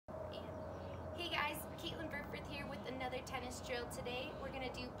Hey guys, Caitlin Burford here with another tennis drill today. We're going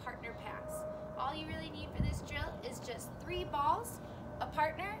to do partner pass. All you really need for this drill is just 3 balls, a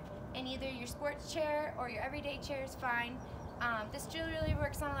partner, and either your sports chair or your everyday chair is fine. This drill really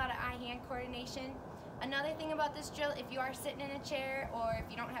works on a lot of eye-hand coordination. Another thing about this drill, if you are sitting in a chair or if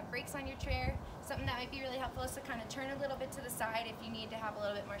you don't have brakes on your chair, something that might be really helpful is to kind of turn a little bit to the side if you need to have a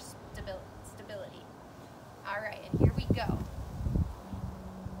little bit more stability. Alright, and here we go.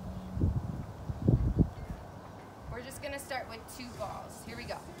 We're just going to start with 2 balls. Here we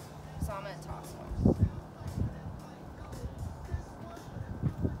go. So I'm going to toss one.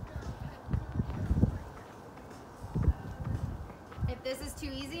 If this is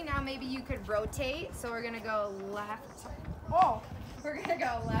too easy, now maybe you could rotate. So we're going to go left. Oh, we're going to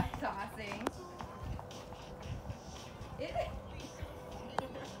go left tossing.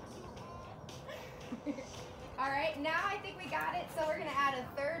 All right, now I think we got it. So we're going to add a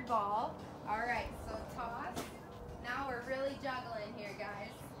 3rd ball. All right, so toss. Now we're really juggling here,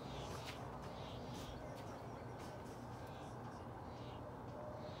 guys.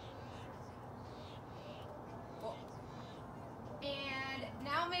 And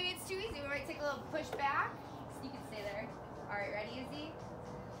now maybe it's too easy. We might take a little push back. You can stay there. All right, ready, Izzy?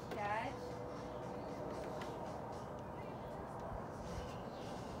 Catch.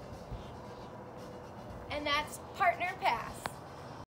 And that's partner pass.